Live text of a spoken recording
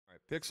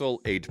Pixel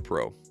 8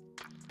 Pro.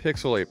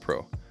 Pixel 8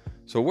 Pro.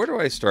 So where do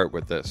I start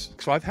with this?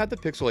 So I've had the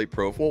Pixel 8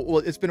 Pro. Well,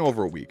 it's been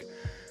over a week.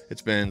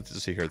 It's been,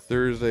 let's see here,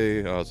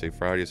 Thursday, I'll say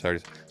Friday,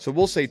 Saturday. So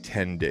we'll say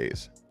 10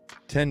 days.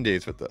 10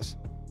 days with this.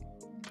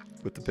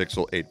 With the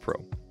Pixel 8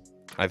 Pro.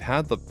 I've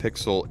had the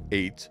Pixel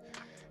 8,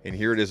 and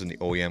here it is in the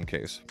OEM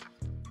case.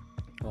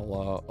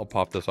 I'll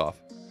pop this off.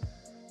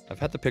 I've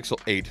had the Pixel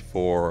 8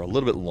 for a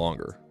little bit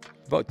longer.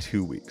 About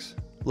 2 weeks.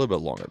 A little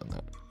bit longer than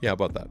that. Yeah,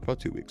 about that.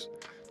 About 2 weeks.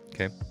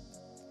 Okay.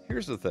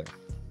 Here's the thing.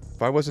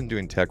 If I wasn't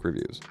doing tech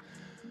reviews,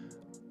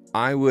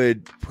 I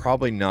would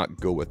probably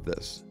not go with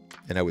this.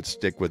 And I would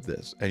stick with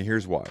this. And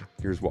here's why.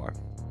 Here's why.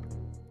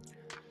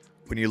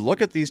 When you look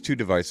at these two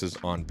devices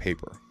on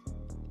paper,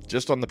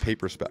 just on the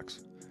paper specs,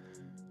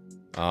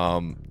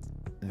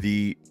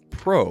 the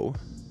Pro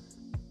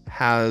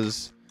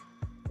has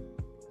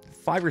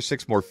 5 or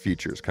 6 more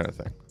features kind of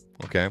thing.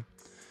 Okay.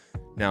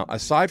 Now,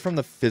 aside from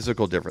the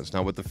physical difference,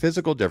 now with the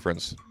physical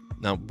difference,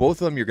 now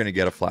both of them you're going to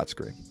get a flat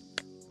screen.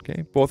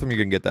 Okay. Both of them you're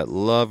going to get that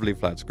lovely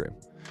flat screen.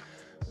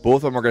 Both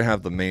of them are going to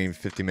have the main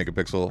 50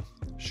 megapixel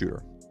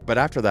shooter. But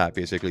after that,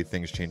 basically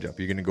things change up.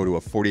 You're going to go to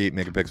a 48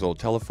 megapixel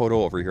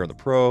telephoto over here on the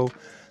Pro.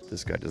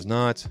 This guy does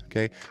not.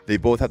 Okay. They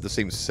both have the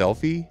same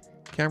selfie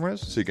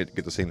cameras, so you get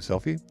the same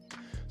selfie.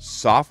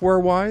 Software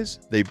wise,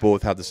 they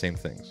both have the same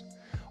things.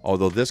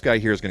 Although this guy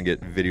here is going to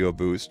get video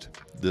boost,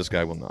 this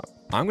guy will not.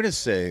 I'm going to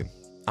say,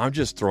 I'm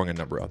just throwing a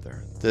number out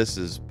there. This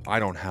is, I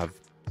don't have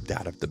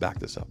data to back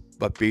this up,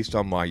 but based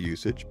on my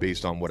usage,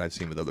 based on what I've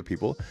seen with other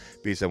people,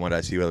 based on what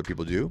I see other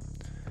people do,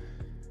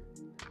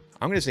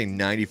 I'm going to say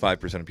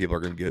 95% of people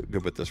are going to get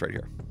good with this right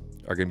here.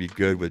 Are going to be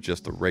good with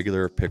just the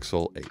regular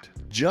Pixel 8.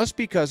 Just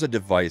because a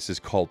device is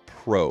called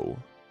Pro,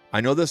 I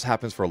know this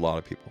happens for a lot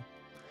of people.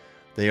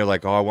 They are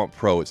like, oh, I want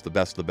Pro. It's the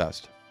best of the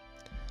best.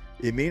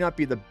 It may not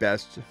be the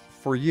best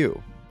for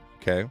you.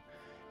 Okay.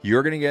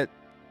 You're going to get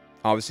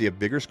obviously a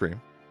bigger screen.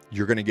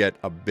 You're going to get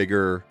a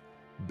bigger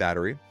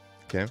battery.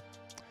 Okay.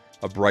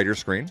 A brighter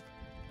screen.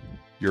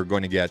 You're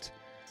going to get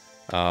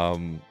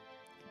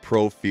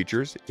Pro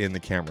features in the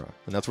camera.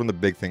 And that's one of the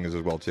big things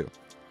as well too.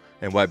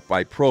 And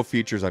by Pro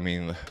features, I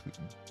mean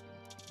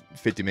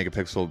 50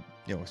 megapixel,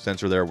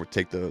 sensor there would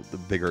take the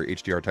bigger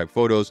HDR type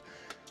photos,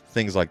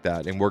 things like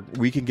that. And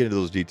we can get into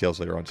those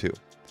details later on too.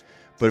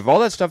 But if all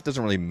that stuff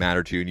doesn't really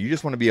matter to you and you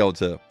just want to be able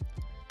to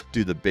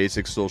do the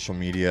basic social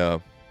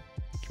media,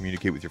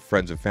 communicate with your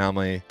friends and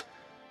family,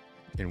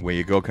 and where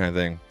you go kind of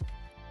thing,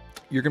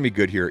 you're going to be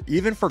good here.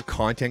 Even for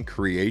content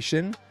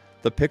creation,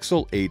 the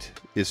Pixel 8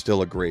 is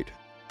still a great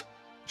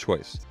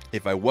choice.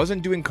 If I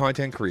wasn't doing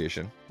content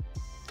creation,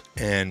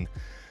 and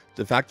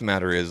the fact of the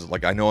matter is,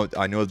 like, I know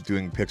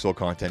doing Pixel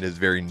content is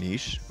very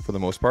niche for the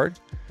most part.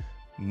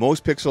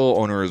 Most Pixel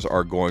owners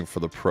are going for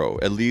the Pro,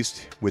 at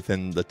least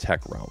within the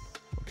tech realm.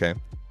 Okay.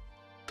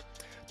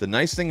 The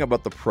nice thing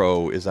about the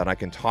Pro is that I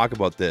can talk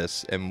about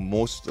this, and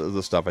most of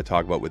the stuff I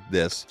talk about with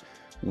this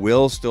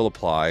will still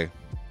apply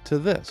to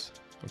this.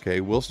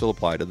 Okay, will still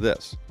apply to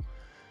this.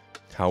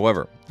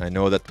 However, I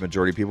know that the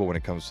majority of people, when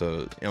it comes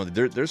to,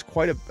 there's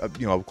quite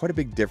a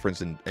big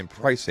difference in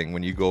pricing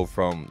when you go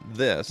from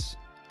this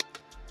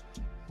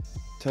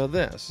to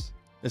this.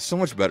 It's so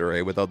much better, eh,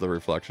 without the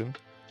reflection.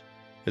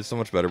 It's so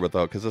much better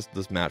without, because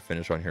this matte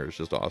finish on here is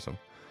just awesome.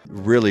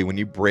 Really, when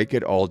you break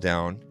it all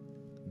down,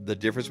 the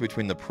difference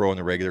between the Pro and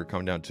the regular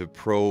come down to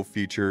Pro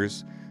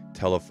features,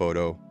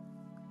 telephoto,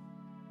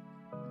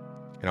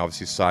 and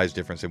obviously size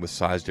difference. And with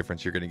size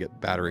difference, you're going to get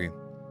battery,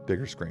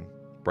 bigger screen,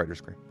 brighter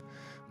screen.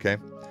 Okay,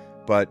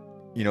 but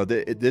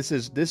this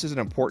is an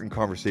important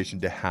conversation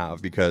to have,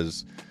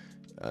 because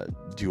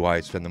do I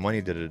spend the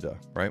money?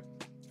 Right?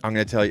 I'm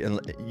going to tell you, and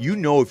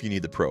if you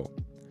need the Pro.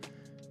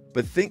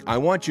 But I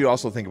want you to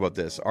also think about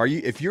this.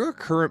 If you're a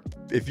current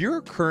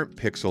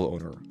Pixel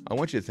owner, I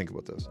want you to think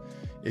about this.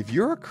 If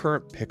you're a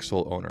current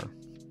Pixel owner,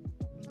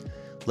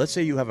 let's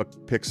say you have a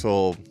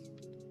Pixel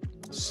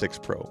 6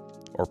 Pro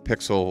or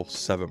Pixel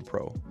 7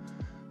 Pro.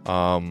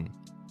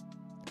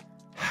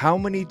 How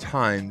many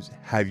times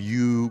have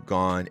you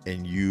gone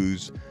and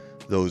used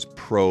those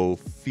Pro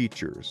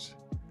features?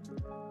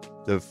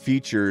 The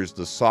features,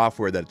 the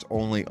software that's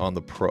only on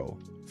the Pro.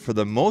 For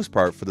the most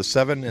part, for the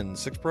 7 and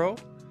 6 Pro,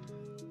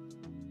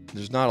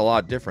 there's not a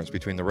lot of difference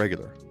between the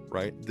regular,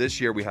 right?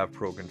 This year we have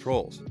Pro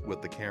controls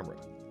with the camera.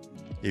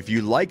 If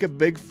you like a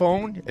big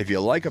phone, if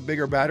you like a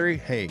bigger battery,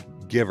 hey,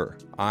 give her.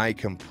 I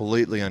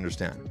completely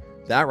understand.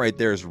 That right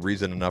there is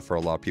reason enough for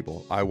a lot of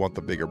people. I want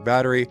the bigger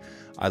battery.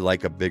 I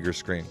like a bigger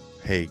screen.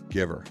 Hey,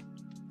 give her,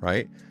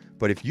 right?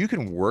 But if you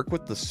can work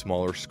with the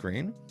smaller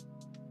screen,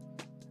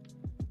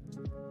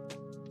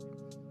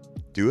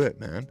 do it,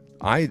 man.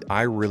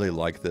 I really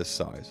like this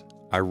size.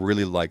 I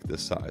really like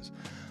this size.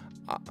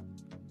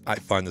 I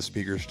find the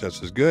speakers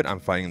just as good. I'm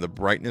finding the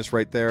brightness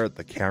right there.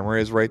 The camera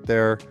is right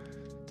there.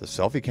 The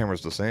selfie camera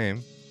is the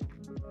same.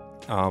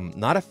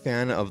 Not a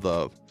fan of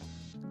the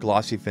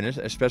glossy finish,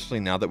 especially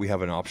now that we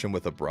have an option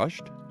with a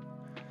brushed.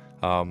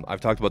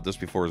 I've talked about this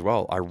before as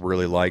well. I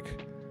really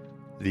like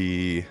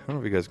I don't know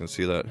if you guys can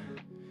see that.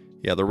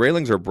 Yeah, the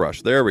railings are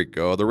brushed. There we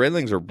go. The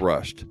railings are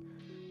brushed.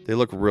 They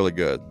look really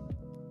good.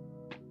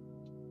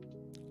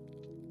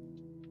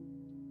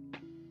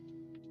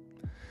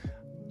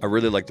 I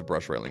really like the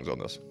brush railings on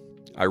this.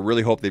 I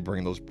really hope they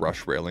bring those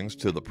brush railings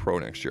to the Pro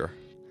next year.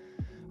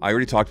 I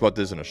already talked about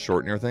this in a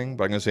shortener thing,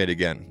 but I'm going to say it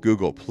again.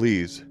 Google,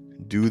 please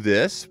do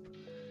this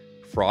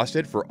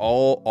frosted for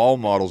all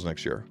models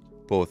next year,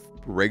 both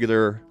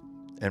regular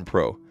and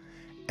Pro,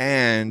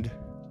 and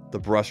the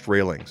brushed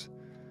railings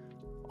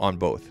on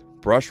both.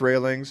 Brush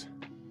railings,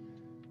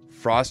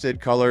 frosted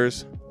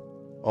colors.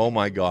 Oh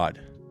my God.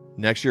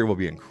 Next year will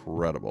be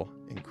incredible.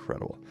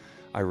 Incredible.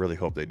 I really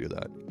hope they do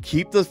that.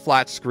 Keep the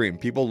flat screen.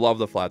 People love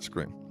the flat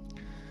screen.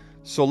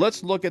 So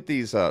let's look at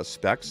these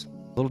specs.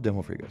 A little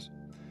demo for you guys.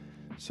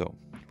 So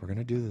we're going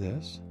to do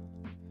this.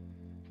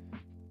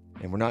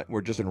 And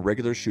we're just in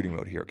regular shooting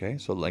mode here, okay?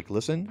 So like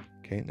listen.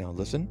 Okay, now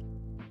listen.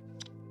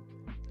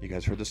 You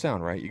guys heard the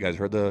sound, right? You guys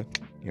heard the,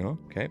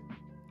 okay?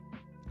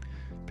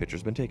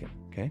 Picture's been taken,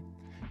 okay?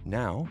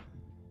 Now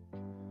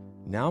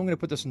I'm going to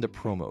put this into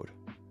Pro mode.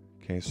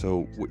 Okay,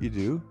 so what you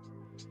do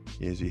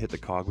is you hit the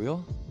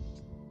cogwheel,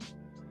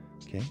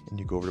 okay, and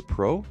you go over to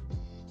Pro,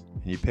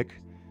 and you pick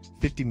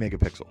 50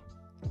 megapixel,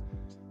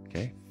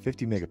 okay,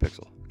 50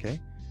 megapixel, okay?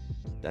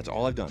 That's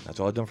all I've done. That's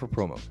all I've done for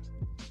Pro mode.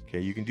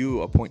 Okay, you can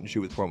do a point and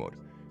shoot with Pro mode.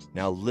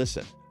 Now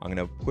listen, I'm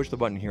going to push the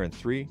button here in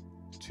 3,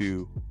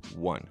 2,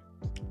 1.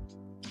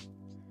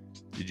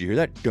 Did you hear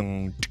that?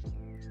 Dung.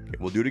 Okay,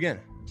 we'll do it again.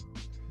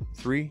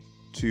 3,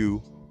 2,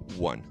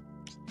 1.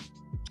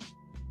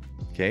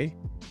 Okay.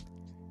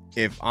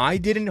 If I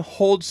didn't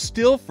hold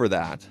still for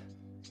that,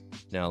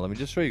 now let me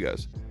just show you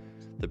guys.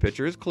 The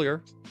picture is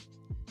clear.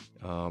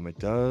 It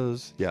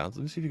does, yeah, let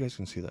me see if you guys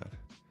can see that.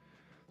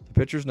 The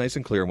picture is nice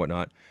and clear and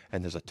whatnot,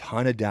 and there's a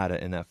ton of data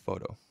in that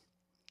photo.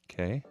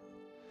 Okay.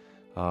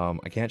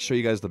 I can't show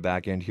you guys the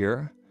back end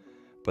here,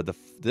 but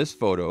this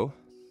photo,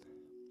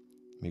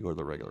 let me go to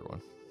the regular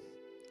one.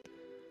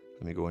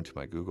 Let me go into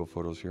my Google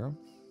Photos here.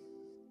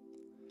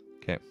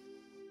 Okay.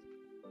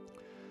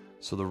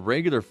 So the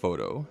regular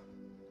photo,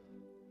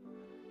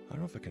 I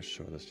don't know if I can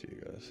show this to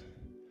you guys.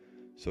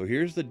 So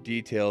here's the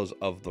details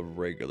of the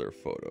regular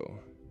photo.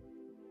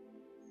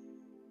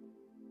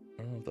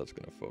 I don't know if that's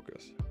going to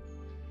focus.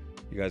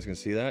 You guys can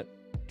see that?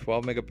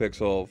 12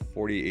 megapixel,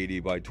 4080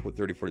 by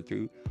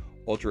 3042,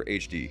 Ultra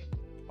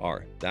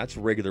HDR. That's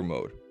regular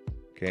mode.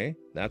 Okay?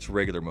 That's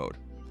regular mode.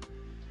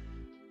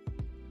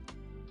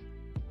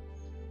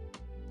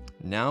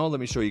 Now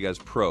let me show you guys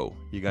Pro.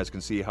 You guys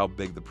can see how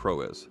big the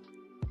Pro is.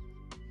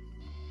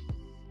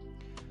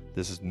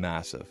 This is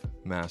massive,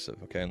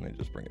 massive. Okay, let me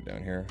just bring it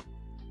down here.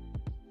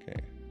 Okay.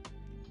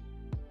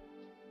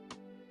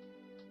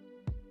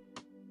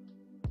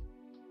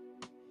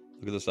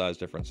 Look at the size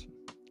difference.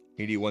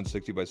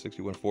 8160 by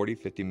 6140,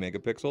 50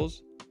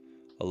 megapixels,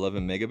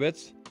 11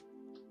 megabits,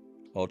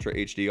 Ultra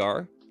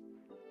HDR.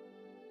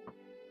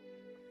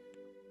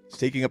 It's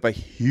taking up a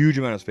huge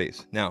amount of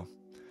space. Now,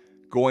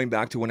 going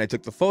back to when I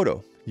took the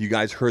photo, you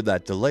guys heard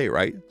that delay,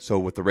 right? So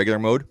with the regular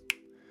mode,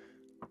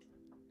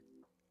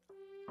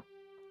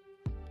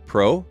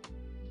 Pro,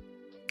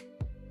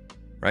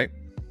 right?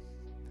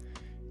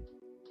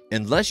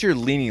 Unless you're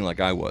leaning like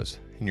I was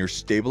and you're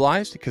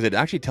stabilized, because it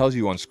actually tells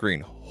you on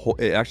screen,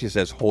 it actually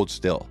says hold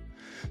still.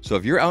 So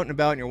if you're out and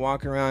about and you're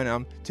walking around,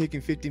 I'm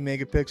taking 50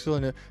 megapixel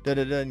and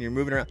and you're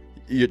moving around,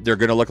 they're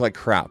gonna look like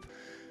crap.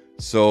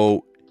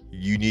 So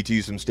you need to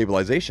use some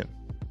stabilization.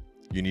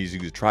 You need to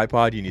use a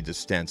tripod. You need to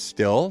stand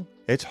still.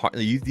 It's hard.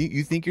 You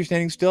think you're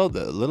standing still?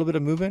 The little bit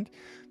of movement,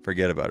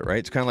 forget about it, right?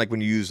 It's kind of like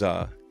when you use,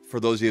 for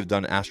those of you who have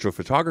done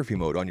astrophotography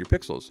mode on your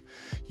pixels,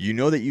 you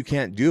know that you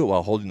can't do it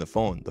while holding the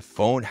phone. The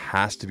phone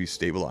has to be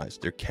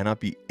stabilized. There cannot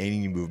be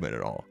any movement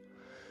at all.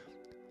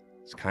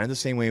 It's kind of the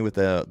same way with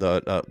that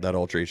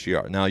Ultra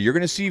HDR. Now you're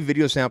going to see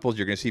video samples.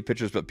 You're going to see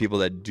pictures of people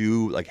that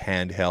do like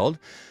handheld,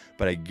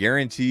 but I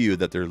guarantee you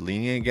that they're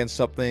leaning against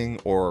something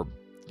or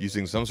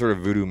using some sort of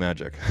voodoo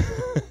magic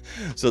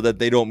so that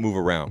they don't move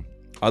around.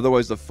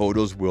 Otherwise, the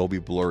photos will be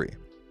blurry.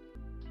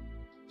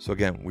 So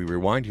again, we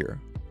rewind here.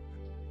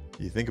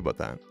 You think about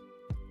that.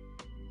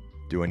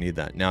 Do I need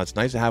that? Now it's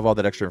nice to have all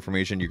that extra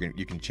information. You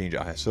can change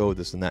ISO,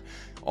 this and that,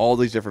 all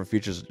these different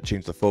features to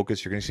change the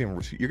focus. You're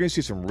gonna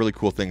see some really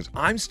cool things.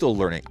 I'm still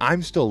learning.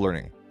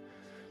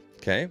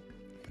 Okay,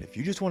 but if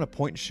you just want to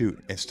point and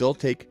shoot and still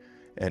take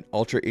an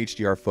Ultra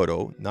HDR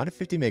photo, not at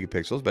 50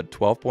 megapixels, but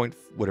 12 point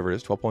whatever it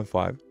is,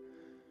 12.5.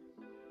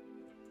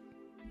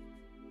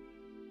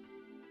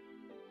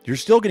 You're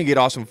still gonna get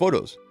awesome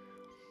photos.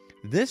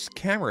 This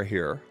camera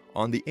here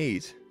on the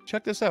 8,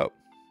 check this out.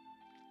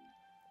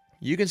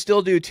 You can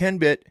still do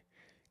 10-bit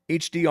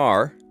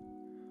HDR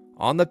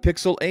on the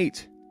Pixel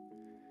 8.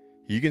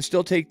 You can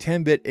still take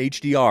 10-bit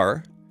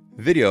HDR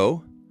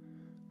video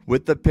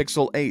with the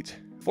Pixel 8.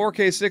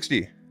 4K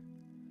 60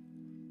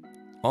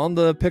 on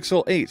the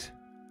Pixel 8.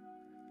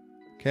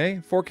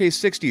 Okay, 4K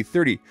 60,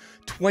 30,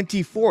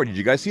 24. Did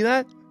you guys see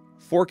that?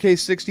 4K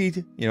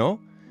 60, you know,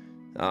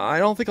 I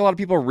don't think a lot of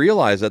people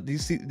realize that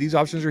these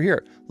options are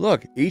here.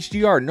 Look,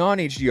 HDR,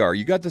 non-HDR.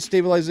 You got the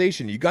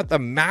stabilization. You got the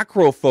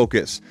macro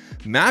focus.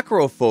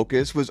 Macro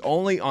focus was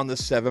only on the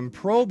 7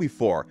 Pro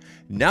before.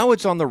 Now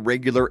it's on the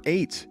regular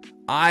 8.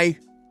 I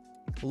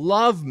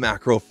love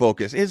macro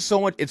focus. It's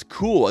so much. It's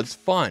cool. It's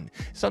fun.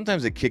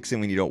 Sometimes it kicks in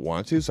when you don't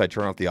want to, so I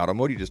turn off the auto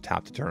mode. You just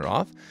tap to turn it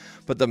off.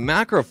 But the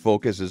macro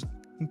focus is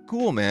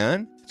cool,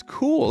 man. It's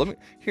cool.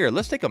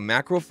 Let's take a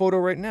macro photo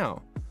right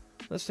now.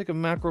 Let's take a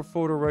macro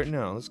photo right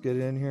now. Let's get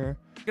in here.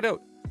 Check it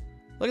out.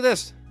 Look at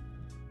this.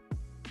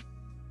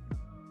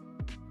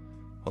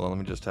 Hold on, let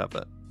me just tap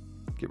that.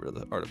 Get rid of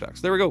the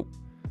artifacts. There we go.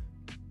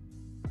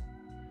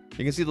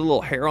 You can see the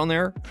little hair on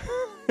there.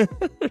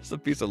 There's a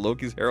piece of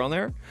Loki's hair on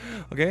there.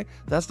 Okay,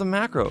 that's the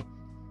macro.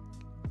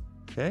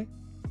 Okay,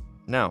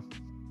 now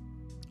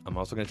I'm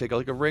also going to take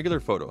like a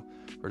regular photo.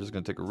 We're just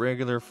going to take a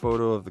regular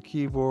photo of the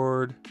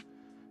keyboard,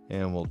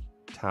 and we'll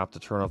tap to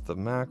turn off the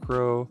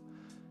macro.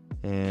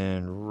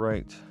 And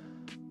right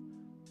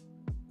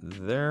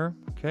there.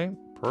 Okay,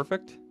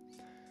 perfect.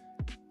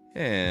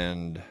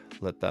 And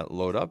let that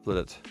load up. Let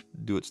it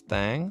do its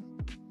thing.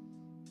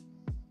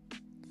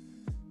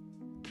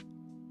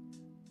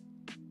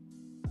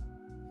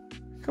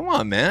 Come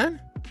on, man.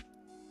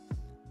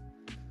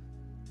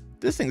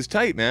 This thing's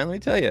tight, man. Let me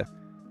tell you.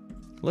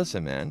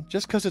 Listen, man.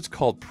 Just because it's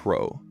called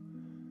Pro,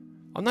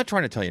 I'm not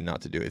trying to tell you not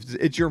to do it.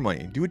 It's your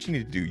money. Do what you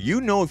need to do. You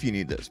know if you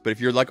need this. But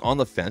if you're like on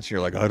the fence, you're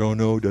like, I don't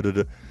know.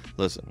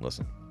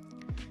 Listen.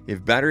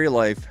 If battery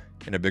life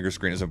and a bigger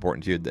screen is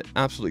important to you, then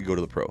absolutely go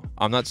to the Pro.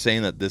 I'm not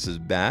saying that this is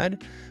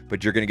bad,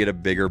 but you're going to get a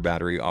bigger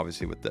battery,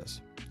 obviously, with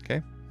this.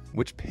 Okay?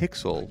 Which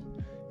Pixel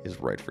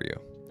is right for you?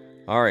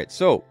 All right.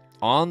 So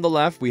on the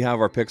left, we have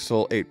our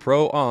Pixel 8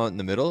 Pro. In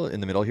the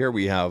middle here,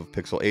 we have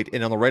Pixel 8.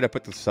 And on the right, I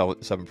put the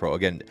 7 Pro.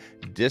 Again,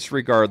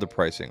 disregard the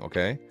pricing,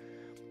 okay?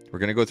 We're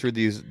going to go through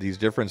these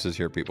differences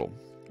here, people.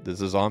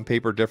 This is on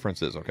paper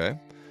differences, okay?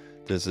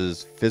 This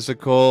is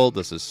physical,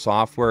 this is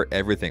software,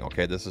 everything,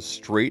 okay? This is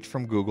straight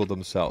from Google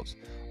themselves.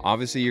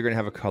 Obviously, you're going to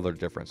have a color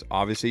difference.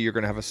 Obviously, you're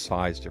going to have a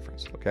size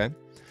difference, okay?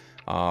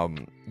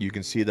 You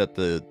can see that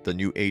the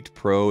new 8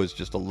 Pro is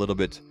just a little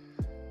bit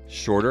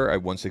shorter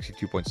at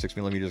 162.6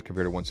 millimeters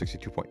compared to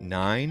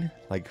 162.9,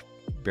 like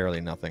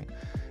barely nothing.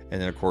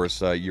 And then, of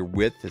course, your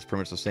width is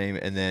pretty much the same,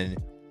 and then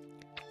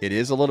it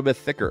is a little bit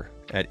thicker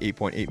at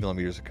 8.8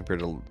 millimeters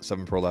compared to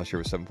 7 Pro last year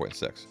with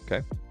 7.6,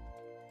 okay?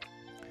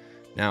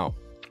 Now,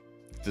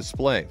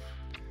 display,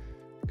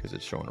 because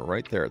it's showing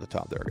right there at the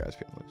top there, guys.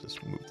 Let's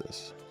just move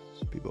this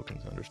so people can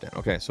understand.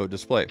 Okay, so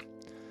display.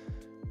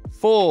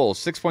 Full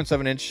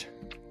 6.7-inch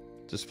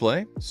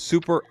display.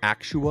 Super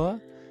Actua.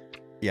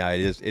 Yeah,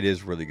 it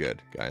is really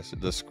good, guys.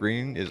 The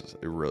screen is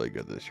really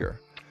good this year.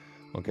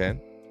 Okay.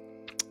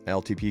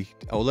 LTP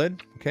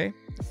OLED, okay.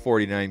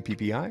 49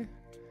 ppi.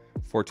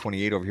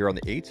 428 over here on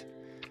the 8.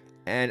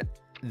 And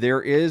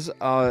there is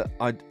a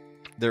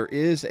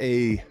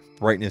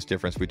brightness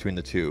difference between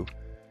the two.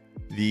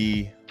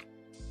 The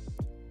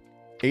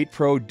 8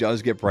 Pro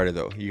does get brighter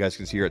though. You guys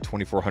can see here at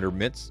 2400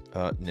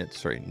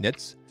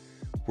 nits,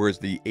 whereas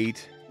the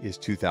 8 is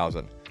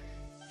 2000.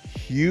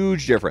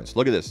 Huge difference.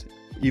 Look at this.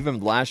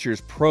 Even last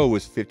year's Pro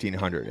was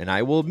 1500, and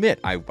I will admit,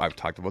 I've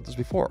talked about this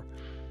before.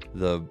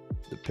 The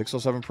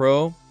Pixel 7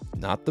 Pro,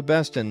 not the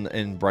best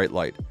in bright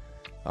light.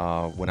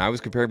 When I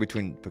was comparing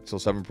between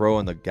Pixel 7 Pro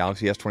and the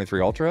Galaxy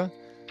S23 Ultra,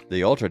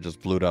 the Ultra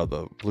just blew it out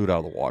of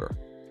the water.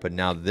 But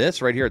now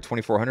this right here at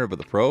 2400 with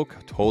the Pro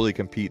totally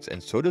competes,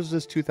 and so does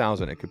this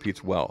 2000. It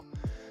competes well.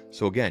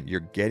 So again,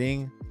 you're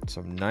getting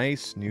some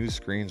nice new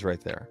screens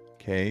right there.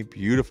 Okay,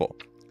 beautiful.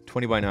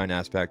 20:9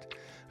 aspect.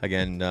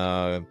 Again,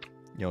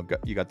 you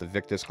got the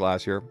Victus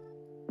glass here.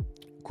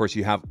 Of course,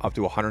 you have up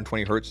to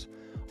 120 hertz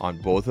on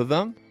both of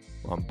them.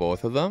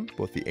 Both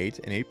the 8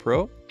 and 8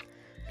 Pro.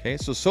 Okay,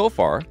 so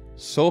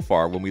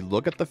far, when we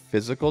look at the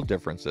physical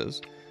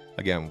differences,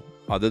 again,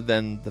 other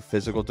than the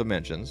physical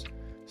dimensions,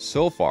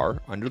 so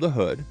far under the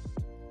hood,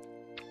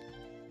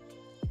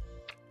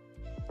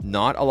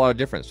 not a lot of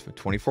difference for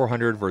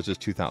 2400 versus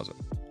 2000.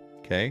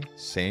 Okay,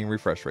 same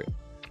refresh rate.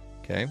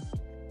 Okay,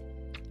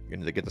 you're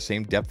going to get the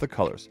same depth of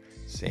colors,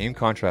 same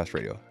contrast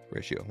ratio.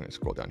 I'm going to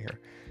scroll down here.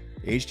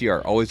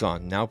 HDR always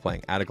on, now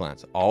playing at a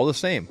glance, all the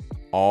same.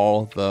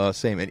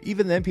 And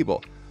even then,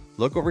 people,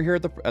 look over here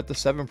at the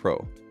 7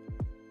 Pro.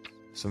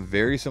 Some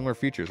very similar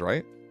features,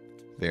 right?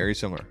 Very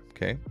similar,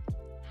 okay?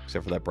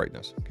 Except for that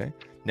brightness, okay?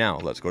 Now,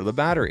 let's go to the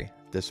battery.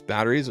 This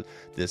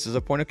is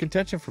a point of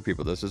contention for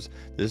people. This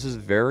is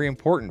very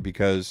important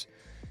because,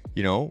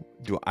 you know,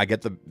 I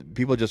get the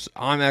people just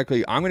I'm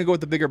going to go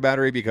with the bigger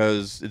battery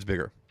because it's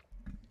bigger.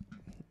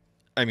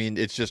 I mean,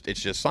 it's just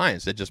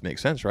science. It just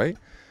makes sense, right?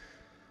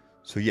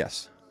 So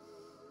yes,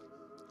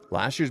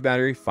 last year's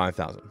battery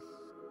 5,000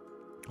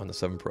 on the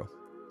 7 Pro.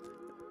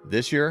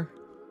 This year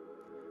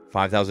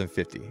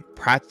 5,050,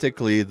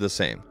 practically the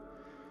same.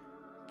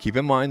 Keep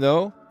in mind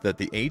though that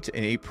the 8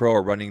 and 8 Pro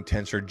are running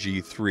Tensor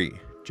G3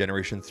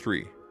 generation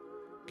 3.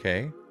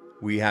 Okay,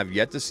 we have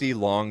yet to see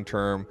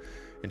long-term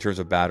in terms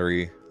of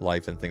battery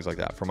life and things like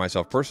that. For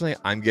myself personally,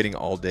 I'm getting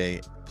all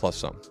day plus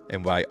some.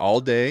 And by all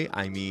day,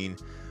 I mean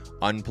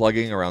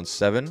unplugging around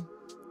 7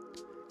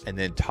 and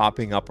then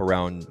topping up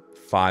around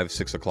 5,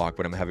 6 o'clock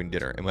when I'm having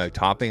dinner. And by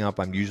topping up,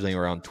 I'm usually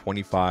around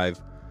 20%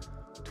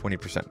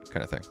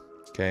 kind of thing.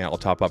 Okay, I'll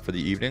top up for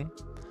the evening.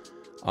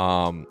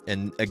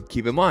 And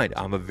keep in mind,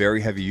 I'm a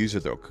very heavy user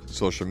though.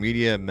 Social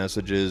media,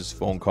 messages,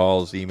 phone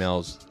calls,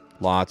 emails,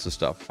 lots of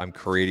stuff. I'm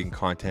creating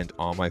content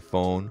on my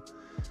phone.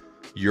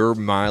 Your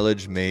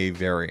mileage may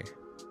vary.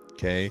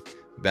 Okay,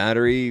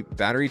 battery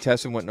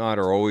tests and whatnot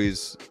are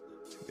always,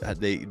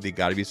 they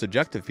got to be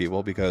subjective,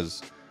 people,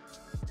 because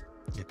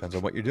it depends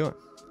on what you're doing.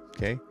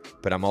 Okay,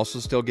 but I'm also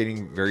still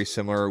getting very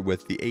similar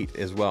with the 8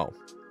 as well.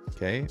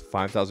 Okay,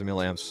 5,000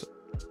 milliamps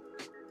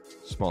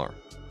smaller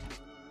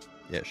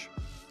ish.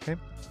 Okay,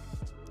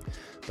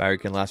 battery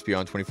can last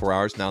beyond 24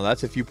 hours. Now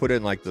that's if you put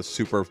in like the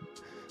super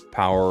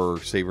power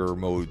saver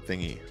mode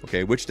thingy,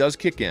 okay, which does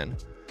kick in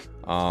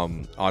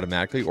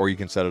automatically, or you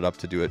can set it up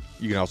to do it.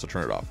 You can also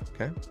turn it off.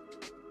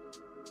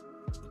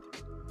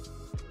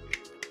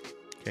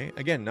 Okay,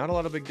 again, not a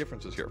lot of big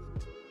differences here.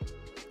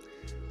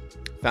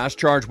 Fast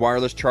charge,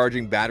 wireless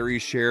charging, battery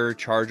share,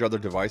 charge other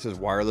devices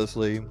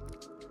wirelessly.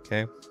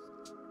 Okay,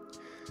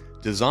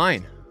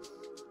 design,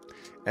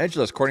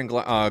 edgeless Corning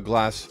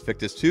glass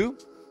Victus 2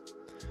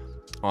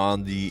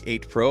 on the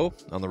 8 Pro.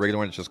 On the regular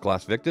one, it's just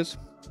glass Victus.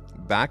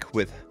 Back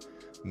with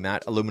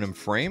matte aluminum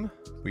frame.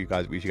 We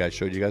guys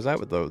showed you guys that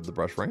with the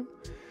brush frame.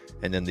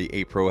 And then the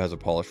 8 Pro has a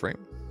polished frame.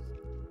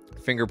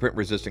 Fingerprint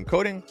resistant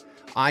coating.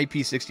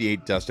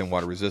 IP68 dust and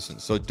water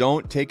resistant. So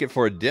don't take it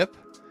for a dip.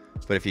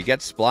 But if you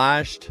get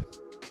splashed,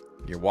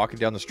 you're walking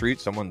down the street,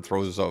 someone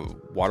throws a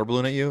water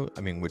balloon at you,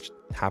 I mean, which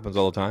happens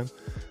all the time.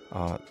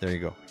 There you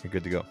go. You're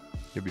good to go.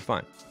 You'll be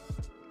fine.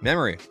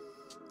 Memory.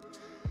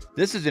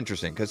 This is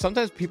interesting because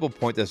sometimes people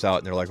point this out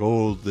and they're like,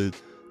 oh, the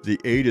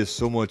 8 is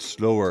so much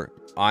slower.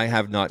 I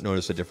have not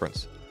noticed a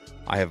difference.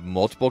 I have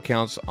multiple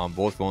accounts on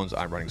both phones.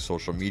 I'm running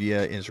social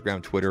media,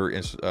 Instagram, Twitter,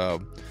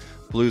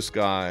 Blue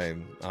Sky,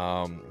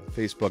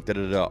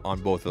 Facebook,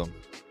 on both of them.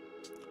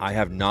 I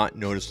have not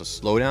noticed a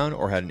slowdown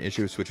or had an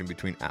issue switching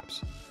between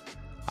apps.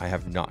 I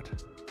have not.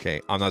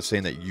 Okay, I'm not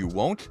saying that you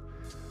won't.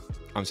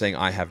 I'm saying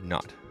I have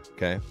not.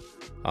 Okay,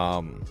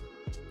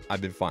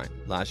 I've been fine.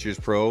 Last year's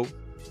Pro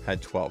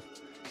had 12.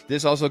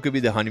 This also could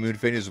be the honeymoon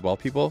phase as well,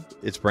 people.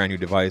 It's a brand new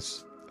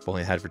device. I've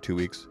only had it for 2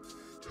 weeks.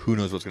 Who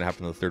knows what's going to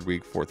happen in the 3rd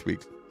week, 4th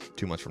week,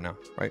 2 months from now,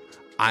 right?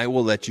 I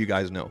will let you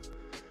guys know.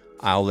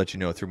 I'll let you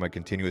know through my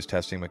continuous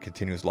testing, my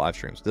continuous live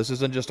streams. This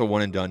isn't just a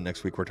one and done.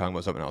 Next week, we're talking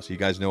about something else. You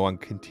guys know I'm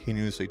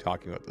continuously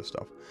talking about this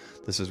stuff.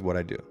 This is what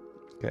I do,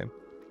 okay?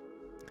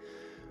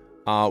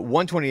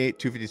 128,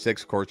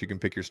 256, of course, you can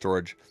pick your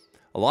storage.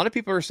 A lot of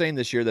people are saying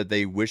this year that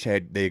they wish they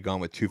had gone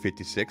with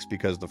 256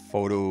 because the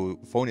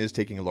phone is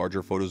taking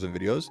larger photos and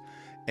videos.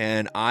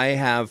 And I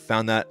have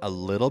found that a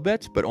little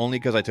bit, but only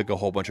because I took a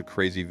whole bunch of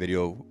crazy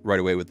video right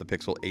away with the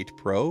Pixel 8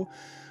 Pro.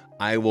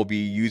 I will be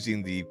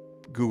using the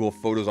Google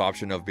Photos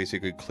option of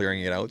basically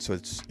clearing it out so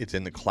it's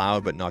in the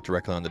cloud but not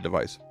directly on the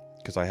device,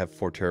 because I have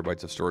 4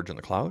 terabytes of storage in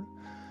the cloud.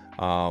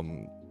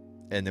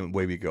 And then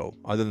away we go.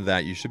 Other than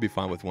that, you should be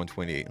fine with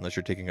 128 unless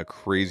you're taking a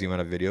crazy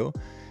amount of video,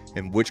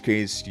 in which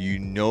case you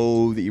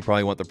know that you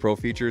probably want the Pro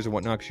features and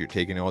whatnot because you're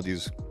taking all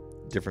these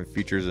different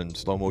features in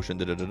slow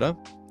motion.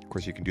 Of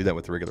course, you can do that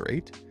with the regular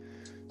 8.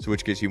 So in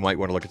which case you might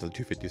want to look at the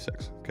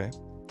 256. Okay.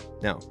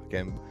 Now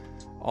again,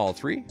 all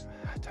 3: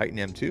 Titan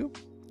M2,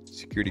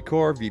 Security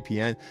Core,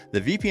 VPN.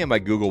 The VPN by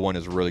Google one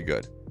is really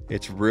good.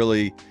 It's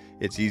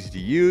easy to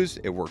use.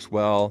 It works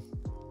well.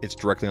 It's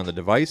directly on the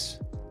device.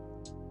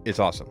 It's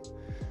awesome.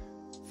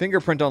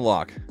 Fingerprint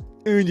unlock.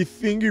 Oh, the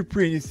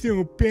fingerprint is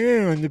so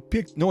bad on the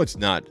pic. No, it's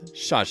not.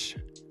 Shush.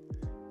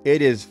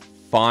 It is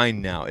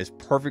fine now. It's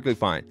perfectly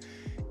fine.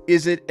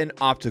 Is it an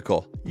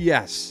optical?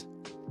 Yes.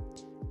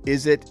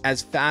 Is it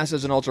as fast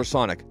as an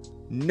ultrasonic?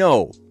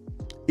 No.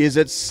 Is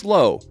it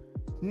slow?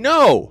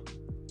 No.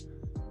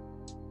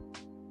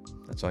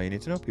 That's all you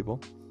need to know,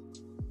 people.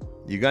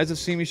 You guys have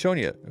seen me showing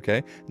you it,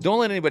 okay? Don't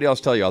let anybody else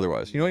tell you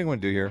otherwise. You know what you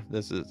want to do here?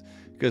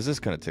 Because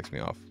this kind of ticks me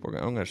off. I'm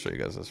going to show you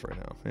guys this right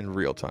now in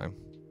real time.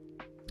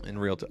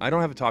 I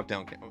don't have a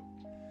top-down camera.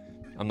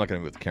 I'm not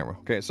going to move the camera.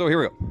 Okay, so here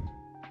we go.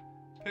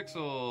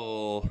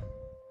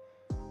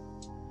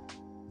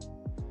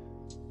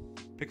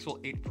 Pixel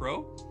 8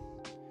 Pro.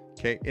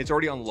 Okay, it's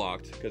already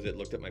unlocked because it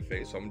looked at my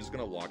face, so I'm just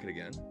going to lock it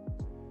again.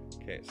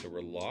 Okay, so we're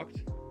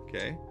locked.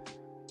 Okay,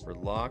 we're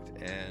locked,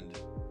 and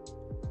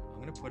I'm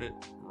going to put it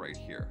right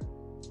here.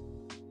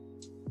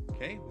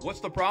 Okay, what's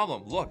the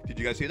problem? Look, did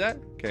you guys see that?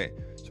 Okay,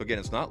 so again,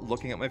 it's not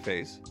looking at my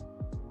face.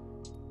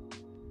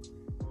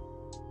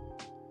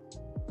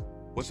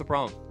 What's the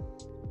problem?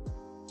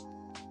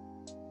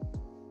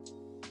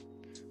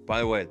 By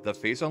the way, the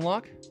face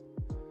unlock,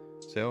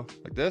 so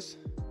like this,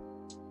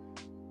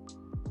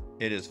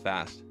 it is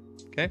fast.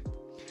 Okay,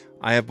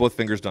 I have both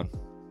fingers done.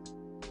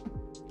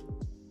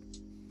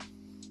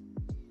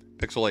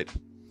 Pixel 8.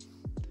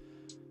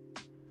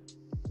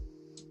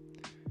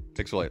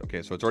 Pixel 8.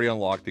 Okay, so it's already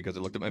unlocked because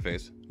it looked at my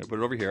face. I put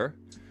it over here,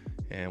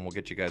 and we'll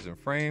get you guys in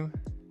frame.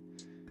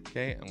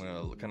 Okay, I'm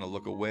gonna kind of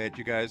look away at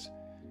you guys.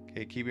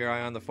 Okay, keep your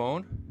eye on the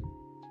phone.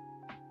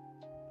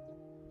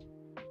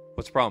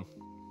 What's the problem?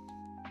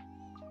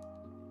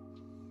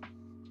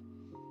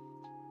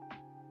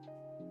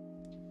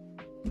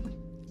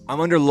 I'm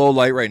under low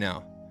light right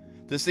now.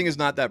 This thing is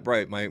not that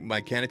bright.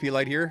 My canopy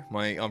light here,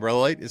 my umbrella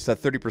light, it's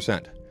at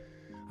 30%.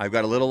 I've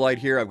got a little light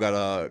here. I've got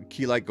a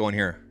key light going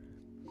here.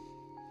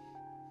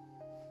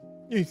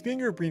 Your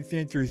fingerprint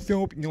sensor is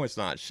so... No, it's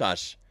not.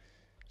 Shush.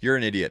 You're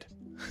an idiot.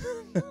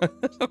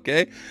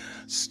 Okay?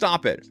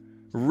 Stop it.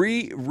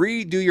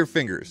 Redo your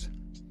fingers.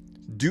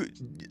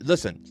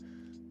 Listen.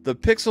 The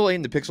Pixel 8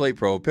 and the Pixel 8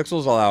 Pro,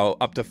 Pixels allow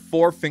up to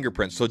 4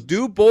 fingerprints. So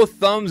do both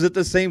thumbs at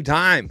the same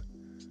time.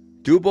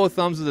 Do both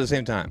thumbs at the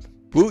same time.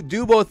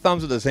 Do both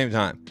thumbs at the same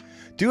time.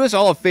 Do us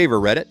all a favor,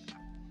 Reddit.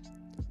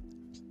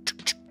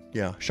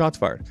 Yeah, shots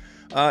fired.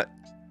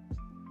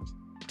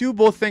 Do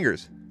both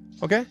fingers.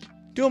 Okay?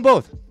 Do them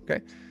both.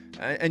 Okay?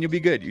 And you'll be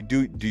good. You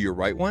do your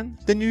right one,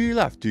 then do your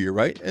left. Do your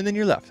right, and then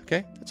your left.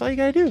 Okay? That's all you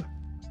gotta do.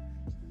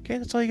 Okay?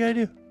 That's all you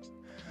gotta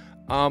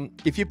do.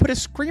 If you put a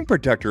screen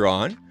protector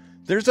on,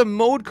 there's a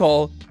mode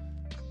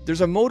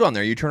on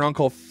there you turn on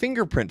called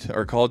fingerprint,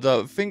 or called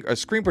a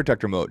screen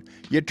protector mode.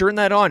 You turn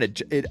that on,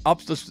 it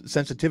ups the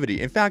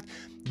sensitivity. In fact,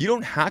 you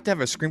don't have to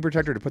have a screen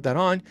protector to put that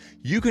on.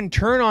 You can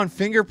turn on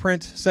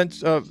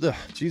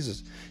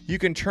you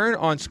can turn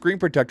on screen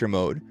protector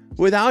mode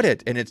without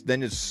it, and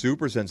then it's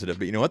super sensitive.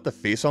 But you know what? The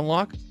face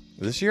unlock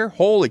this year,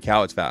 holy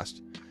cow, it's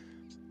fast.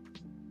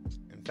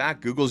 In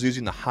fact, Google's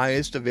using the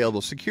highest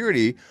available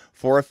security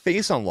for a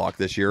face unlock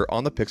this year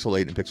on the Pixel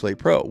 8 and Pixel 8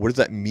 Pro. What does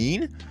that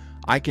mean?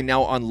 I can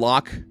now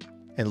unlock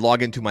and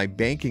log into my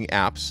banking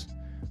apps,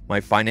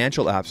 my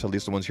financial apps, at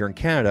least the ones here in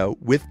Canada,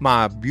 with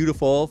my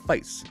beautiful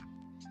face.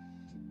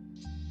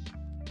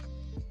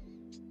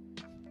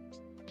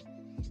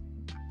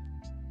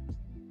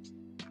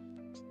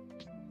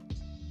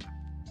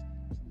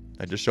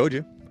 I just showed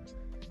you.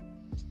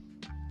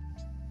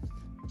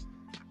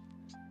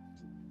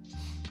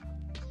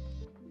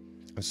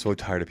 I'm so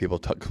tired of people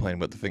complaining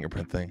about the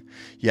fingerprint thing.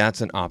 Yeah,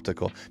 it's an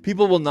optical.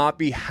 People will not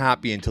be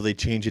happy until they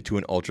change it to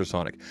an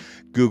ultrasonic.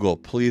 Google,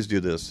 please do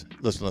this.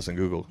 Listen,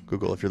 Google.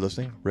 Google, if you're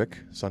listening, Rick,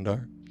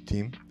 Sundar,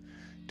 team,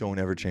 don't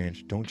ever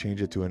change. Don't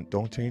change it to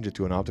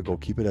an optical.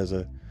 Keep it as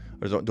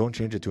don't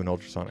change it to an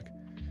ultrasonic.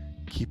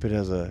 Keep it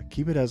as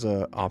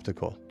a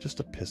optical, just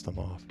to piss them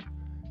off.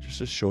 Just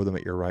to show them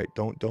that you're right.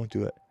 Don't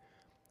do it.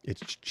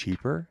 It's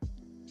cheaper.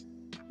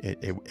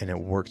 And it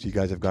works. You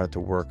guys have got it to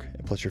work.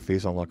 And plus your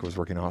face unlock was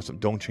working awesome.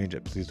 Don't change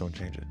it. Please don't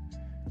change it.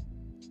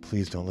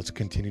 Please don't. Let's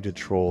continue to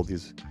troll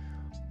these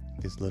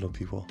little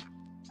people.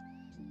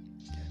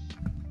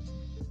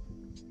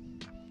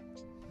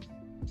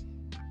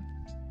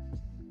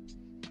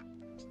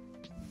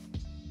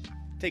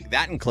 Take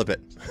that and clip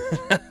it.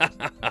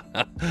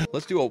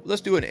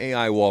 Let's do an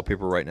AI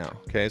wallpaper right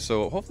now. Okay,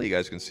 so hopefully you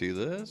guys can see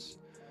this.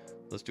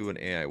 Let's do an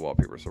AI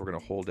wallpaper. So we're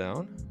gonna hold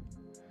down,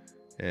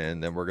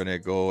 and then we're gonna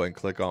go and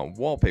click on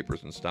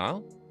wallpapers and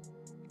style.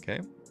 Okay.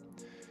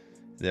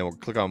 Then we'll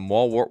click on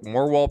more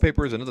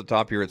wallpapers, and at the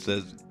top here it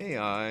says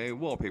AI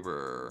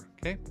wallpaper.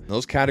 Okay.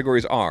 Those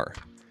categories are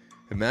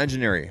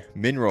imaginary,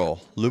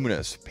 mineral,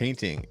 luminous,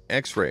 painting,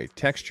 X-ray,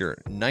 texture,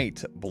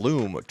 night,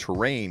 bloom,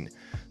 terrain,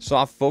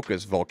 soft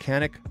focus,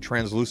 volcanic,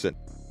 translucent.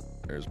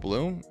 There's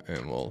bloom,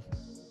 and we'll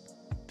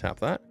tap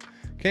that.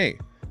 Okay.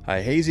 A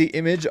hazy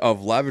image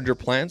of lavender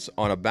plants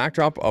on a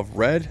backdrop of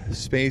red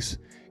space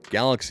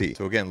galaxy.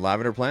 So again,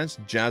 lavender plants,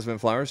 jasmine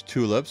flowers,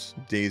 tulips,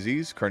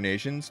 daisies,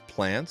 carnations,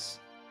 plants,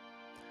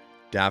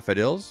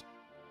 daffodils,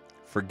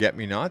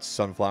 forget-me-nots,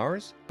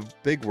 sunflowers.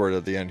 Big word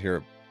at the end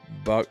here,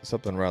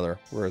 something rather.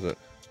 Where is it?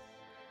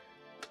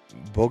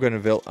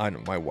 Bougainville. I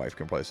know, my wife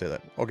can probably say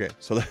that. Okay,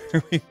 so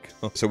there we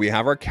go. So we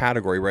have our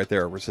category right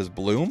there where it says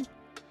bloom.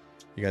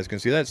 You guys can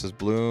see that? It says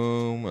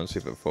bloom. Let's see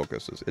if it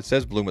focuses. It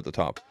says bloom at the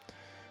top.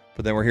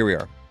 But then here we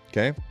are,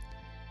 okay?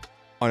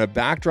 On a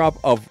backdrop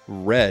of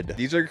red.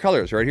 These are your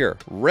colors right here.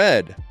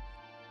 Red.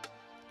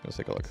 Let's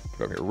take a look.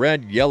 Put it up here.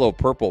 Red, yellow,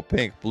 purple,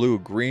 pink, blue,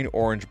 green,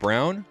 orange,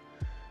 brown.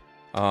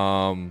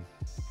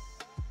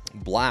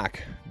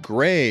 Black,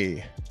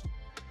 gray,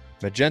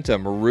 magenta,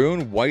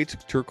 maroon, white,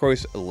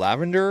 turquoise,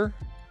 lavender.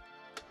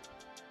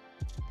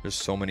 There's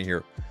so many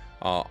here.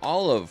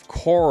 Olive,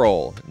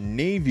 coral,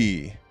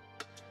 navy,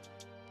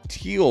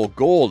 teal,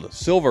 gold,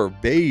 silver,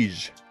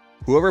 beige.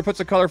 Whoever puts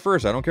a color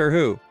first, I don't care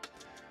who.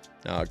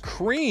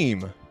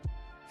 Cream,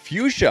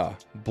 fuchsia,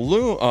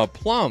 blue,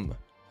 plum,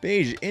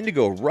 beige,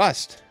 indigo,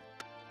 rust.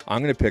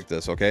 I'm going to pick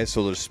this, okay?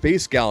 So there's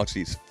space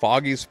galaxies,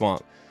 foggy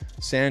swamp,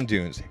 sand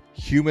dunes,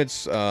 humid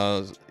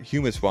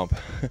swamp,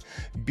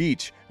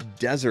 beach,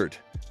 desert,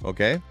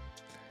 okay?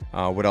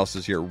 What else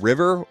is here?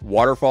 River,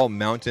 waterfall,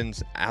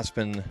 mountains,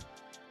 aspen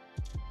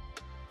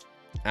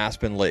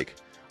lake.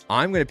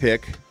 I'm going to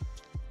pick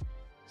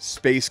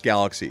space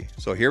galaxy.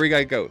 So here we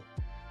go.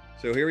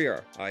 So here we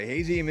are, a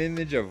hazy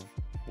image of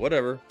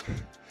whatever,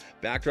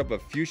 backdrop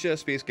of fuchsia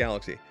space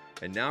galaxy.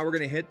 And now we're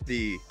gonna hit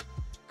the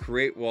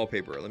create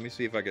wallpaper. Let me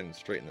see if I can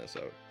straighten this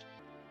out.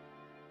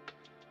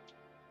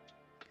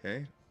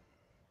 Okay.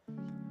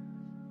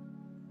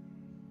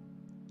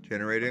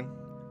 Generating.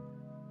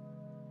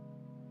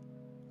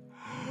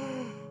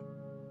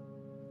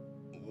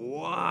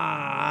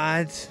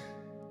 What?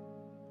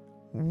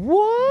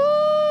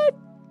 What?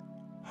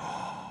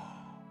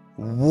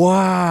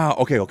 Wow.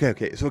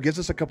 Okay. So it gives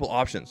us a couple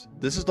options.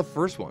 This is the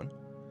first one.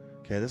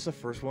 Okay, this is the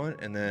first one,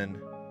 and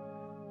then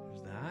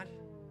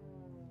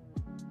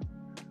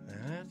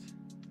there's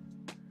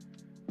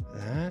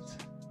that.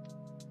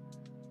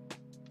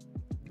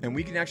 And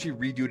we can actually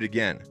redo it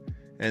again.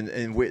 And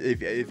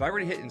if I were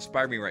to hit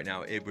inspire me right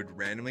now, it would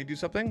randomly do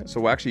something.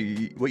 So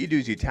actually, what you do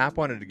is you tap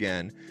on it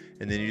again,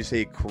 and then you just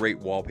say create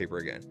wallpaper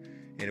again.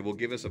 And it will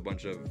give us a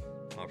bunch of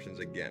options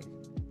again.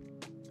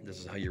 This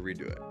is how you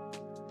redo it.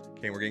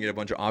 Okay, we're gonna get a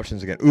bunch of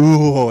options again.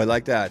 Ooh, I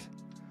like that.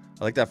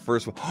 I like that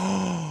first one.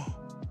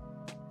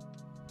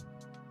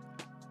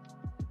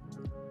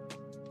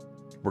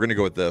 We're gonna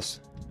go with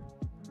this.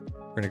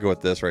 We're gonna go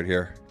with this right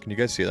here. Can you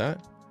guys see that?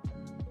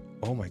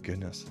 Oh my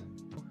goodness.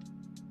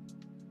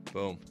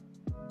 Boom.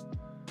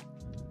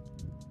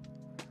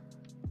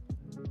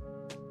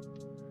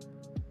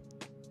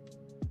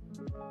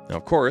 Now,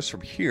 of course,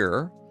 from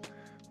here,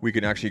 we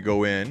can actually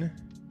go in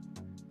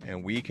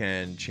and we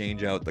can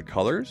change out the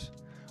colors.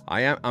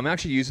 I'm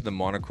actually using the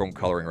monochrome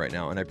coloring right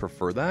now, and I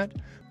prefer that.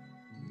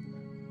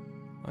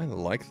 I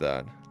like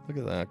that. Look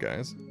at that,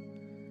 guys.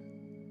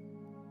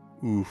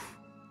 Oof.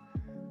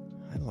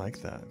 I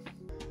like that.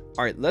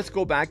 All right, let's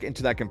go back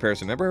into that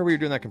comparison. Remember how we were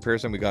doing that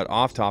comparison? We got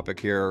off topic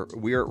here.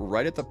 We are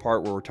right at the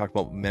part where we're talking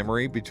about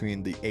memory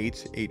between the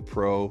 8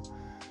 Pro,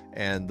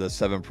 and the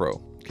 7 Pro.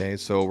 Okay,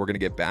 so we're gonna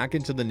get back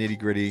into the nitty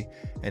gritty.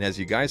 And as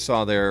you guys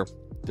saw there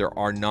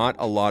are not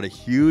a lot of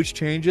huge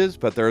changes,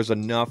 but there's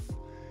enough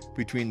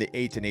between the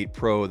 8 and 8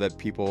 Pro that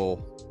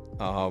people,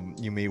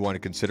 you may want to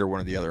consider one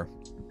or the other,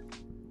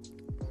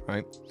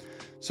 right?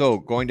 So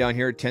going down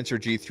here, Tensor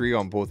G3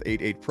 on both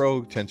 8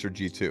 Pro, Tensor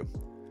G2.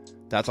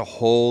 That's a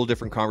whole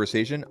different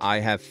conversation. I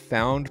have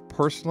found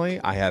personally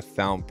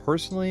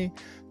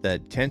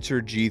that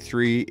Tensor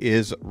G3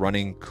 is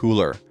running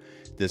cooler.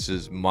 This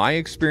is my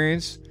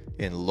experience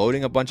in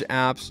loading a bunch of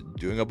apps,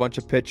 doing a bunch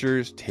of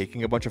pictures,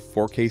 taking a bunch of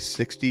 4K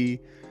 60.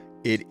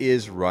 It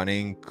is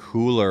running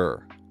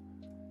cooler.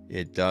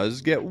 It does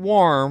get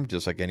warm,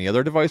 just like any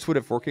other device would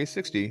at 4K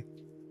 60,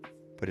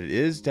 but it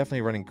is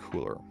definitely running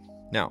cooler.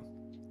 Now,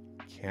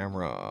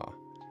 camera.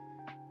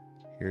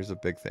 Here's a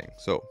big thing.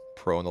 So,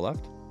 Pro on the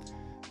left,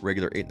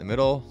 regular 8 in the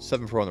middle,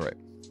 7 Pro on the right.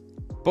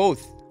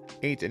 Both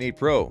 8 and 8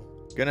 Pro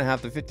gonna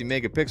have the 50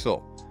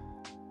 megapixel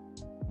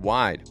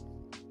wide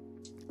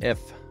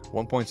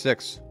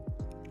f1.6.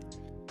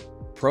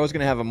 Pro is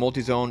gonna have a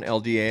multi-zone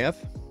LDAF,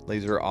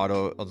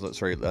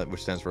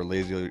 which stands for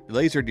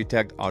laser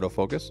detect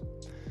autofocus.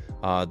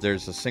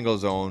 There's a single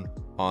zone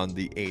on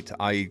the 8.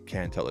 I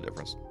can't tell the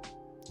difference.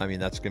 I mean,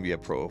 that's gonna be a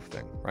Pro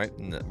thing, right?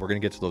 And we're gonna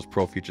get to those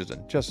Pro features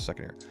in just a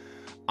second here.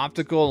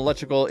 Optical and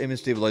electrical image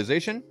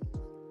stabilization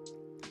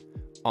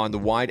on the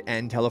wide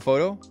and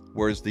telephoto,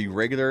 whereas the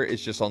regular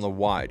is just on the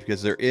wide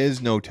because there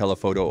is no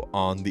telephoto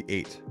on the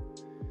 8.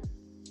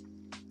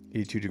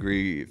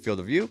 82-degree field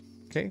of view.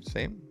 Okay,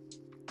 same.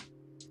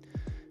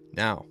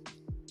 Now,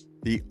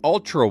 the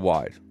ultra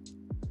wide,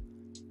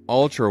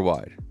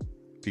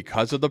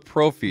 because of the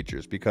Pro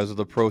features, because of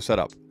the Pro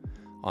setup,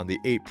 on the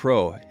 8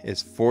 Pro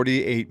is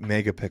 48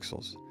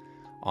 megapixels.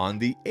 On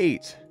the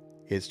 8,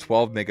 it's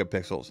 12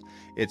 megapixels.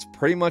 It's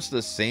pretty much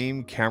the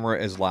same camera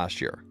as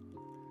last year.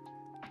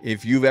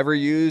 If you've ever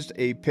used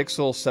a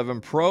Pixel 7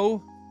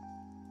 Pro,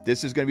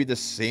 this is going to be the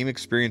same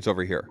experience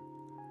over here.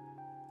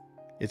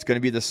 It's going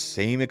to be the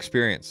same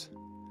experience.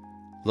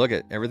 Look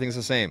at everything's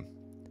the same.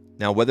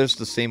 Now, whether it's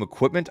the same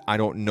equipment, I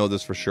don't know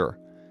this for sure.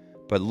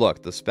 But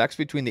look, the specs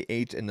between the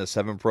 8 and the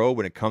 7 Pro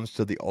when it comes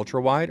to the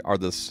ultra wide are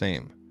the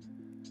same.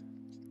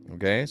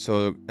 Okay,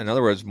 so in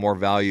other words, more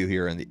value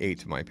here in the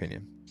 8, in my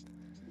opinion.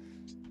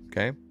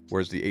 Okay,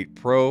 whereas the 8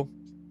 Pro,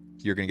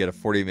 you're going to get a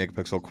 48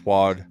 megapixel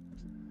quad,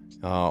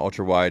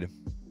 ultra wide.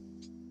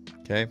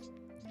 Okay,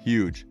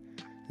 huge.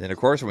 And then of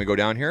course, when we go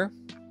down here,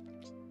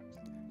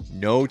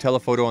 no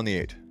telephoto on the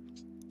 8.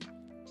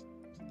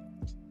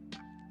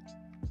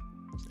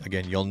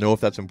 Again, you'll know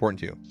if that's important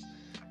to you.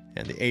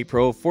 And the 8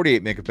 Pro,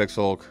 48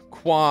 megapixel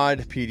quad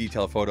PD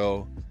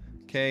telephoto.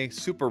 Okay,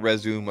 super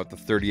res zoom up to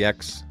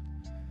 30x.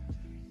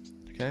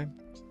 Okay,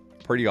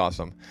 pretty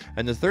awesome.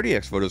 And the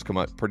 30x photos come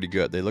out pretty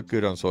good. They look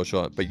good on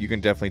social, but you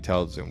can definitely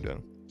tell it's zoomed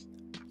in.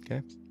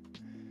 Okay.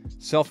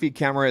 Selfie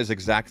camera is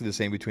exactly the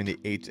same between the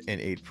 8 and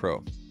 8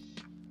 Pro.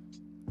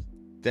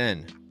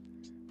 Then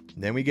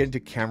we get into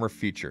camera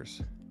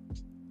features.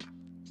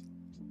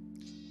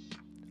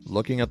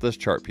 Looking at this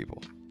chart,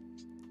 people.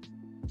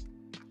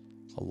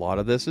 A lot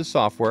of this is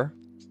software.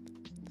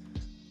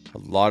 A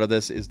lot of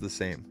this is the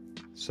same.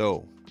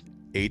 So,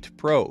 8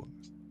 Pro.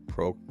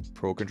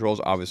 Pro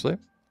controls, obviously.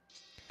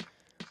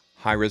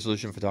 High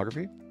resolution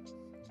photography.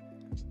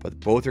 But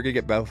both are going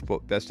to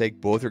get best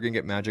take. Both are going to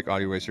get Magic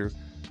Audio Eraser.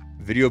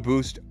 Video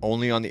boost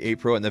only on the 8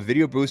 Pro. And the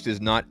video boost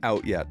is not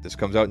out yet. This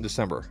comes out in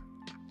December.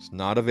 It's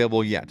not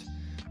available yet.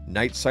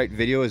 Night sight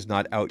video is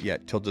not out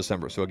yet till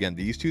December. So again,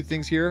 these two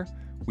things here,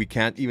 we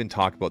can't even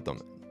talk about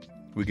them.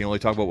 We can only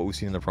talk about what we've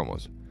seen in the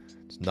promos.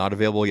 It's not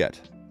available yet.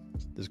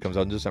 This comes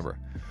out in December.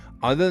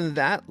 Other than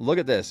that, look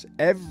at this.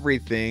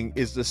 Everything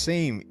is the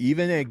same,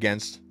 even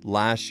against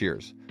last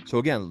year's. So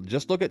again,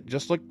 just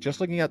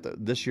looking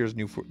at this year's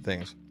new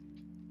things.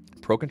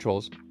 Pro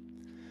controls,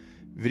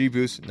 video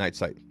boost, night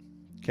sight.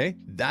 Okay,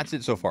 that's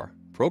it so far.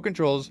 Pro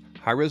controls,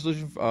 high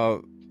resolution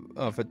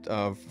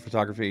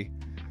photography,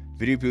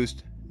 video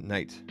boost,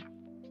 night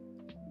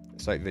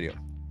sight video.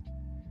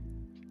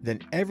 Then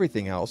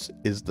everything else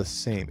is the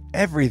same.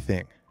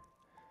 Everything.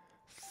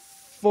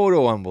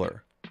 Photo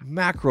unblur,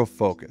 macro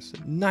focus,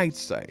 night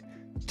sight,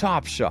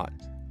 top shot,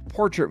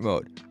 portrait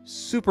mode,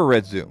 super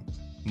red zoom,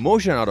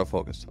 motion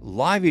autofocus,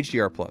 live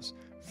HDR plus,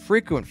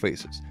 frequent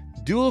faces,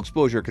 dual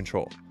exposure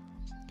control,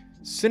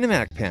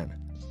 cinematic pan,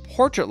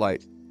 portrait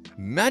light,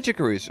 magic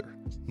eraser,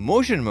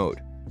 motion mode,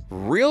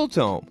 real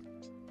tone,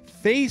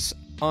 face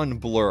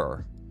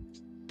unblur,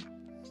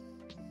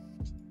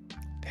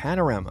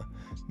 panorama,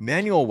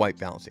 manual white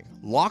balancing,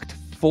 locked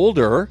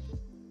folder,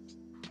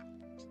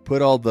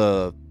 put all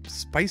the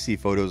spicy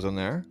photos on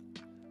there.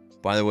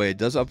 By the way, it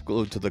does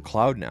upload to the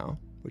cloud now,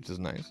 which is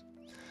nice.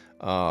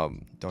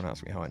 Don't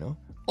ask me how I know.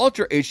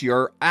 Ultra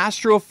HDR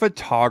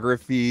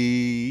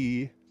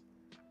astrophotography.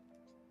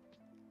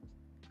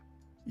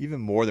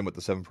 Even more than what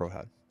the 7 Pro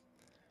had.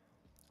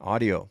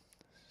 Audio,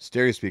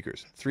 stereo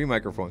speakers, 3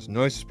 microphones,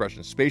 noise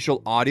suppression,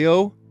 spatial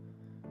audio.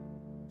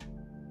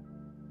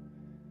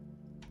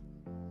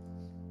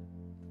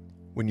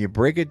 When you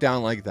break it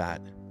down like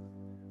that,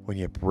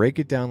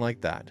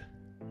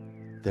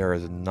 there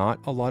is not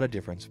a lot of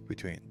difference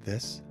between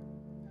this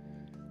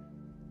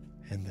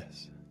and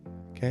this.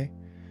 Okay?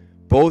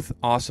 Both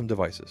awesome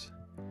devices.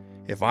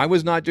 If I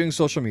was not doing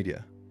social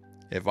media,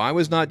 if I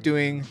was not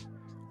doing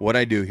what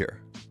I do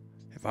here,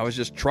 if I was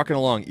just trucking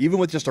along, even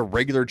with just a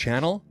regular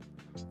channel,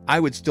 I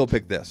would still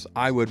pick this.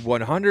 I would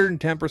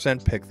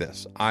 110% pick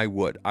this. I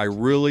would. I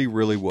really,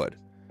 really would.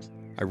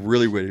 I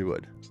really, really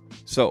would.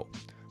 So,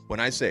 when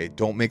I say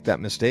don't make that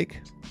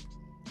mistake,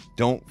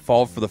 don't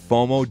fall for the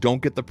FOMO,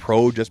 don't get the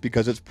Pro just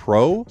because it's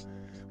Pro,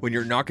 when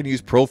you're not going to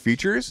use Pro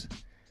features,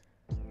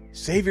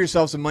 save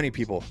yourself some money,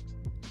 people.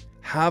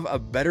 Have a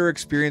better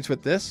experience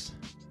with this.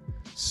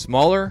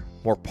 Smaller,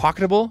 more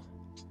pocketable.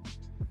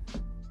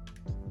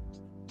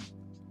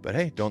 But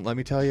hey, don't let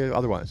me tell you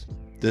otherwise.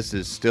 This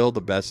is still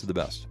the best of the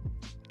best.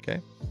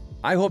 Okay?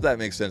 I hope that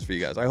makes sense for you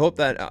guys. I hope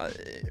that,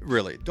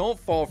 really, don't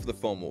fall for the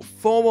FOMO.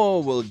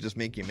 FOMO will just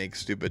make you make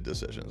stupid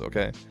decisions,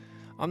 okay?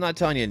 I'm not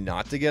telling you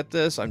not to get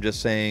this. I'm just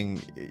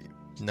saying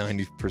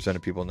 90%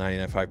 of people,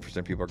 95%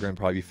 of people are going to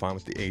probably be fine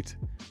with the 8.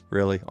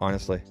 Really,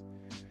 honestly.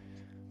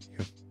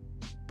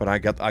 But I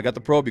got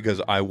the Pro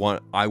because I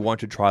want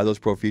to try those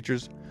Pro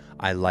features.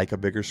 I like a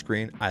bigger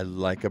screen. I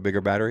like a bigger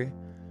battery.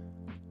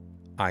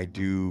 I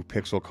do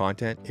pixel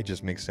content. It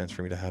just makes sense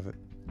for me to have it,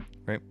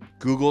 right?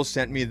 Google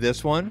sent me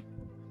this one.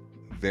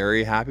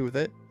 Very happy with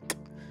it.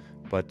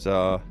 But,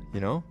 you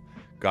know,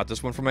 got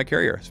this one from my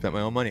carrier. Spent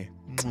my own money.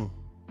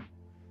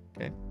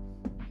 Okay.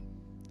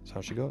 That's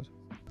how she goes.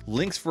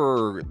 Links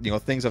for, you know,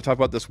 things I've talked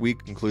about this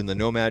week, including the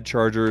Nomad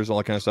chargers, all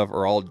that kind of stuff,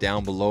 are all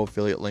down below.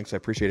 Affiliate links. I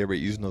appreciate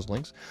everybody using those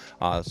links.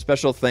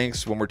 Special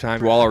thanks one more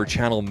time to all our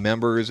channel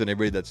members and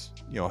everybody that's,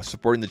 you know,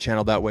 supporting the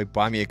channel that way.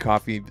 Buy me a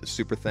coffee,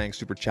 super thanks,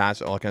 super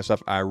chats, all that kind of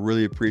stuff. I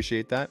really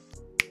appreciate that.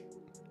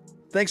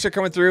 Thanks for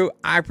coming through.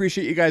 I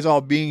appreciate you guys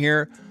all being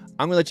here.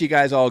 I'm gonna let you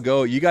guys all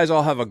go. You guys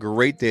all have a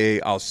great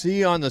day. I'll see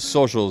you on the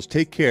socials.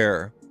 Take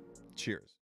care. Cheers.